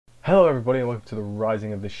Hello everybody and welcome to the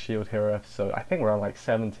Rising of the Shield Hero episode. I think we're on like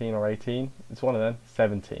 17 or 18. It's one of them.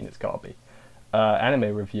 17 it's gotta be.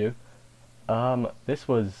 Anime review. This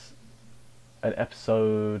was an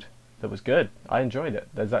episode that was good. I enjoyed it.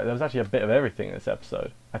 There was actually a bit of everything in this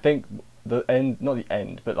episode. I think the end, not the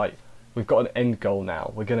end, but like we've got an end goal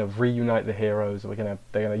now. We're gonna reunite the heroes. They're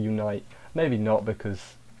gonna unite. Maybe not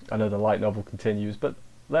because I know the light novel continues, but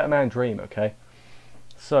let a man dream, okay?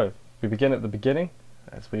 So we begin at the beginning,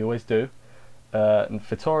 as we always do. And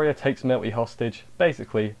Vittoria takes Melty hostage,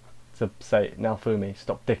 basically to say, Naofumi,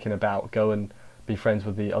 stop dicking about, go and be friends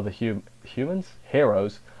with the other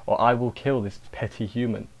heroes, or I will kill this petty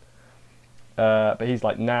human. But he's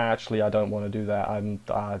like, nah, actually, I don't want to do that.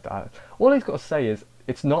 All he's got to say is,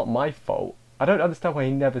 it's not my fault. I don't understand why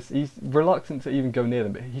he's reluctant to even go near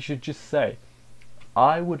them, but he should just say,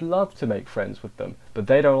 I would love to make friends with them, but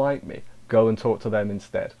they don't like me. Go and talk to them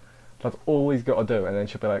instead. That's all he's got to do, and then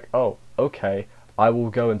she'll be like, oh, okay, I will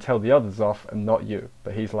go and tell the others off and not you.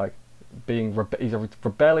 But he's like, he's a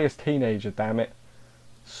rebellious teenager, damn it.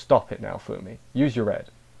 Stop it now, Fumi. Use your head.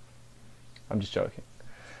 I'm just joking.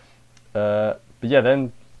 But yeah,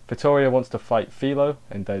 then Vittoria wants to fight Philo,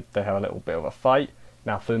 and they have a little bit of a fight.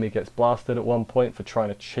 Now Fumi gets blasted at one point for trying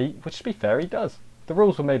to cheat, which to be fair, he does. The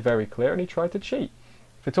rules were made very clear, and he tried to cheat.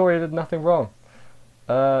 Vittoria did nothing wrong.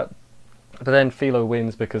 But then Philo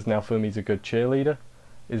wins because now Fumi's a good cheerleader.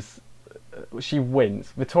 She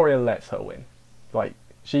wins. Vittoria lets her win. Like,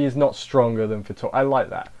 she is not stronger than Vittoria. I like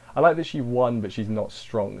that. I like that she won, but she's not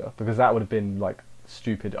stronger, because that would have been like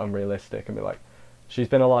stupid, unrealistic, and be like, she's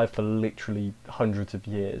been alive for literally hundreds of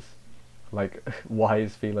years. Like, why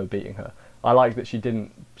is Philo beating her? I like that she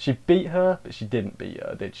beat her, but she didn't beat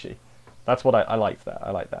her, did she? That's what I liked that.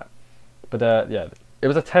 I like that. But yeah, it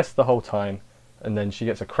was a test the whole time. And then she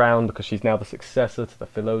gets a crown because she's now the successor to the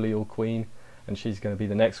Philolial Queen, and she's going to be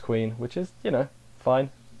the next queen, which is, you know, fine.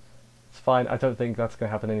 It's fine. I don't think that's going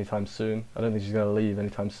to happen anytime soon. I don't think she's going to leave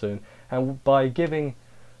anytime soon. And by giving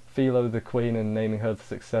Philo the queen and naming her the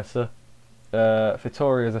successor,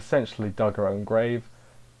 Vittoria has essentially dug her own grave.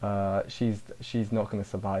 She's not going to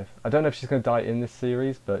survive. I don't know if she's going to die in this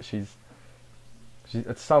series, but she's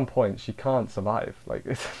at some point she can't survive. Like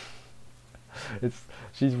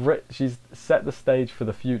she's set the stage for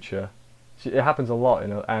the future. It happens a lot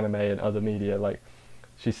in anime and other media. Like,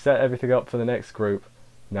 she's set everything up for the next group.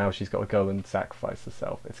 Now she's got to go and sacrifice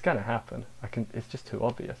herself. It's gonna happen. It's just too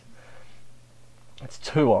obvious. It's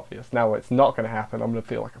too obvious. Now it's not gonna happen. I'm gonna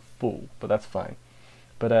feel like a fool, but that's fine.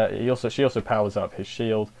 But she also powers up his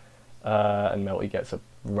shield, and Melty gets a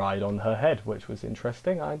ride on her head, which was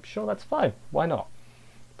interesting. I'm sure that's fine. Why not?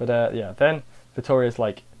 But yeah, then Vittoria's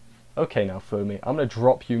like, okay now, Fumi, I'm going to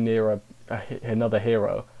drop you near another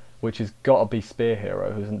hero, which has got to be Spear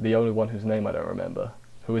Hero, who's the only one whose name I don't remember,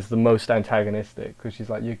 who is the most antagonistic, because she's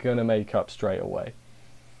like, you're going to make up straight away.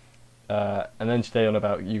 And then she's on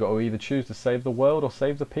about, you got to either choose to save the world or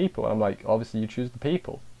save the people. And I'm like, obviously you choose the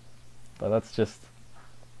people. But that's just,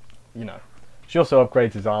 you know. She also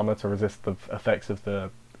upgrades his armor to resist the effects of the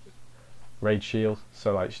raid shield.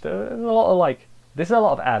 So like, there's a lot of like, this is a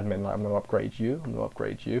lot of admin, like, I'm going to upgrade you, I'm going to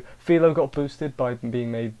upgrade you. Philo got boosted by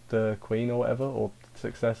being made the queen or whatever, or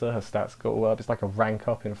successor. Her stats got up. It's like a rank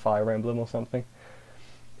up in Fire Emblem or something.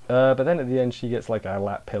 But then at the end she gets like a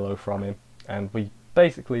lap pillow from him. And we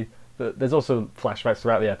basically, there's also flashbacks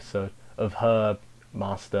throughout the episode of her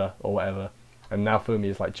master or whatever. And now Fumi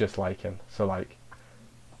is like just like him. So like,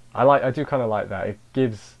 I do kind of like that. It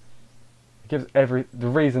gives the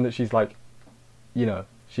reason that she's like, you know,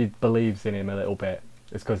 she believes in him a little bit.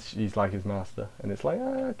 It's because she's like his master, and it's like,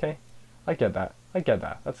 okay, I get that.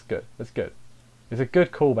 That's good. It's a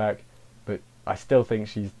good callback, but I still think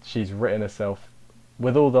she's written herself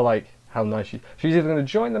with all the like how nice she's either going to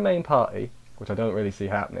join the main party, which I don't really see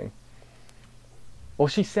happening, or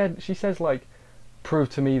she says like, prove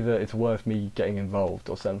to me that it's worth me getting involved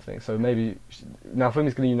or something. So maybe now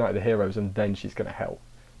Fumi's going to unite the heroes, and then she's going to help.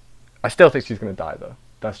 I still think she's going to die though.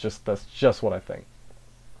 That's just what I think.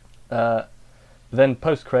 Then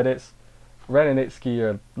post credits, Ren and Itsuki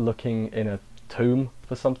are looking in a tomb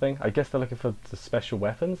for something. I guess they're looking for the special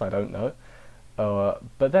weapons. I don't know.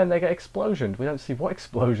 But then they get explosioned. We don't see what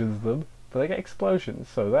explosions them, but they get explosions.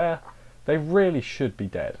 So they really should be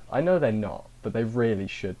dead. I know they're not, but they really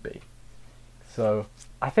should be. So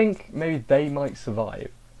I think maybe they might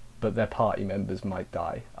survive, but their party members might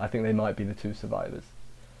die. I think they might be the two survivors.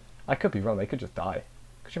 I could be wrong. They could just die.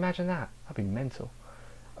 Could you imagine that? That'd be mental.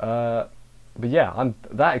 But yeah,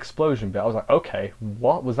 that explosion bit, I was like, okay,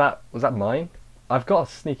 what was that? Was that mine? I've got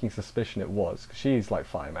a sneaking suspicion it was, because she's like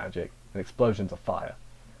fire magic, and explosions are fire.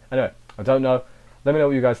 Anyway, I don't know. Let me know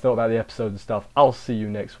what you guys thought about the episode and stuff. I'll see you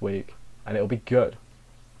next week, and it'll be good.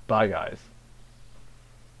 Bye, guys.